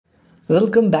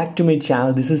Welcome back to my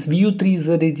channel. This is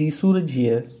VU3ZAG Suraj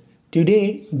here.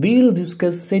 Today we'll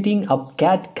discuss setting up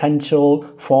CAT control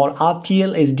for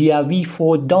RTL-SDR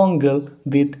V4 dongle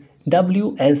with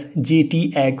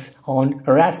WSJT-X on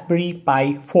Raspberry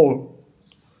Pi 4.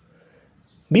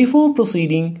 Before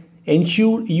proceeding,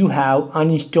 ensure you have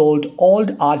uninstalled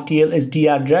old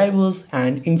RTL-SDR drivers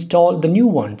and install the new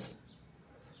ones.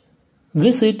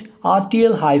 Visit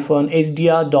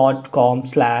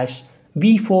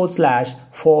RTL-SDR.com/V4/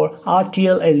 for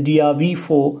RTL-SDR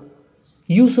V4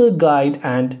 user guide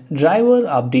and driver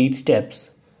update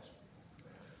steps.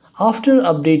 After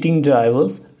updating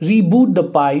drivers, reboot the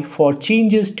Pi for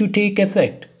changes to take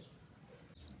effect.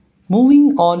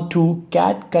 Moving on to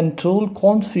CAT control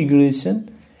configuration,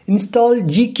 install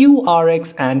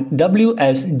GQRX and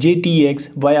WSJT-X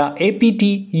via apt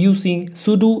using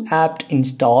sudo apt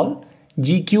install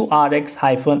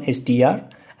GQRX-SDR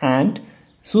and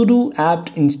sudo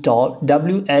apt install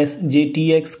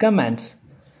WSJT-X commands.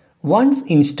 Once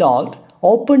installed,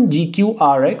 open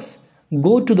GQRX,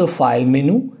 go to the File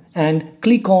menu and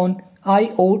click on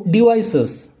I/O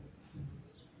devices.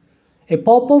 A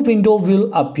pop-up window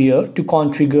will appear to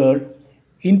configure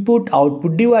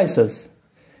input-output devices.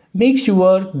 Make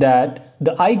sure that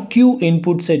the IQ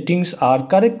input settings are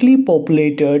correctly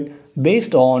populated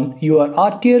based on your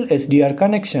RTL-SDR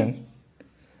connection.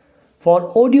 For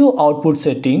audio output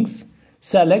settings,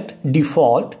 select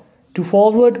Default to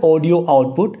forward audio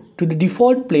output to the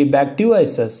default playback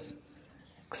devices.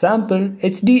 Example,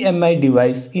 HDMI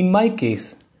device in my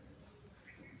case.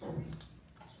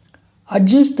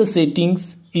 Adjust the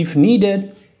settings if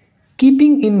needed,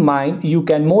 keeping in mind you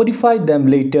can modify them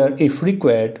later if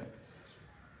required.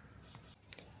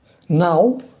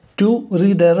 Now, to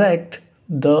redirect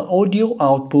the audio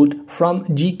output from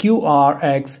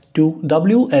GQRX to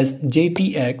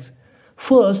WSJT-X,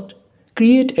 first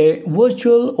create a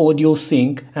virtual audio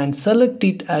sync and select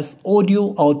it as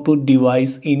audio output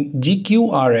device in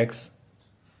GQRX.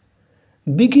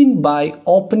 Begin by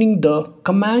opening the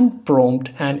command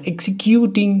prompt and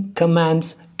executing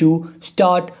commands to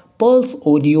start Pulse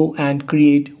Audio and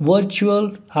create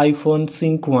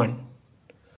virtual-sync1.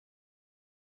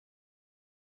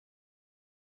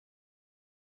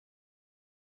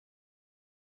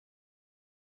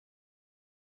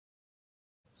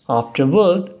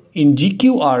 Afterward, in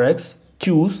GQRX,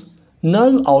 choose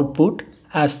null output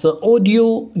as the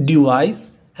audio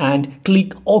device and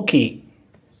click OK.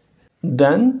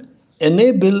 Then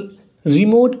enable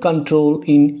remote control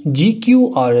in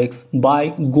GQRX by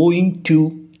going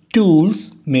to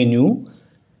Tools menu,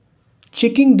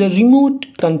 checking the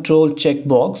remote control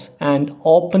checkbox and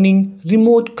opening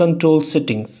remote control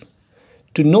settings.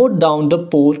 To note down the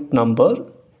port number,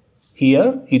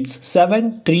 here it's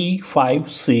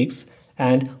 7356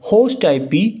 and host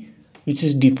IP, which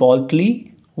is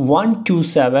defaultly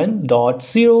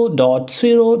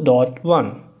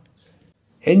 127.0.0.1.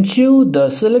 Ensure the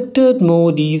selected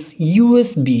mode is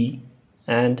USB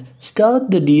and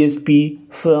start the DSP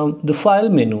from the File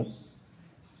menu.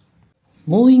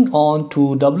 Moving on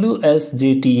to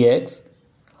WSJT-X,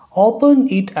 open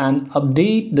it and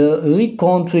update the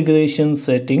reconfiguration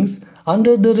settings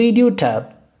under the Radio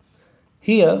tab.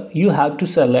 Here you have to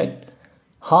select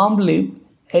harmlib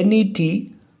net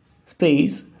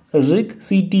space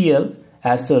rigctl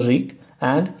as a rig,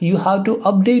 and you have to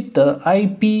update the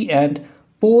IP and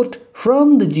port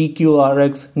from the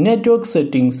GQRX network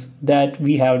settings that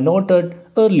we have noted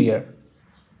earlier.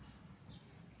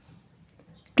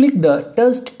 Click the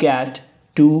Test CAT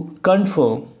to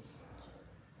confirm.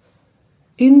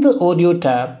 In the Audio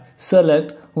tab,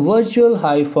 select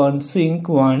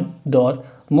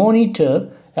virtual-sync1.monitor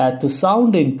as the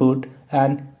sound input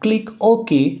and click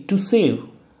OK to save.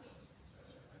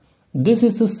 This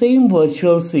is the same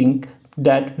virtual sync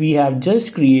that we have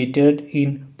just created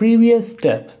in previous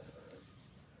step.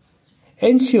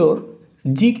 Ensure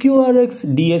GQRX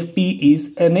DSP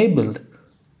is enabled.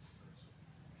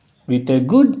 With a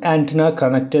good antenna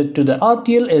connected to the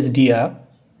RTL-SDR,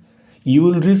 you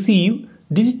will receive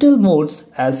digital modes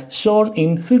as shown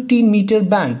in 15-meter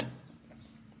band.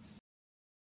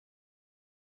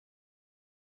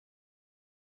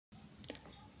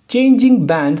 Changing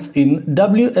bands in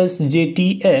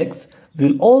WSJT-X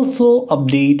will also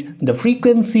update the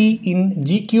frequency in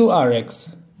GQRX.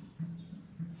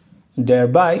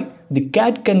 Thereby, the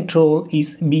CAT control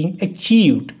is being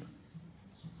achieved.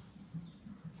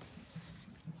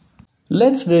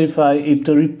 Let's verify if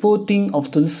the reporting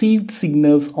of the received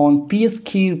signals on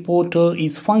PSKreporter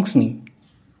is functioning.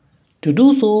 To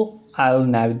do so, I'll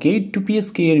navigate to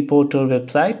PSKreporter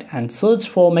website and search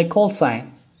for my call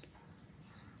sign.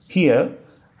 Here,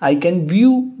 I can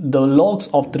view the logs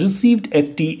of the received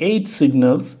FT8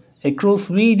 signals across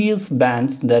various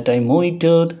bands that I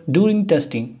monitored during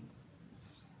testing.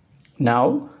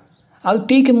 Now, I'll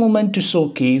take a moment to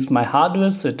showcase my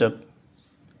hardware setup.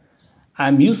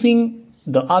 I'm using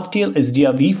the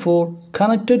RTL-SDR V4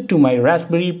 connected to my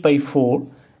Raspberry Pi 4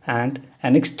 and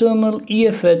an external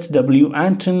EFHW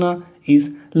antenna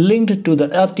is linked to the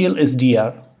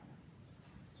RTL-SDR,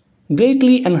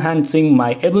 greatly enhancing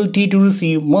my ability to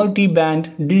receive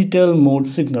multi-band digital mode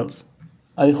signals.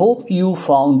 I hope you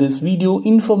found this video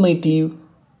informative.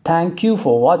 Thank you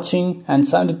for watching and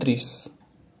sound trees.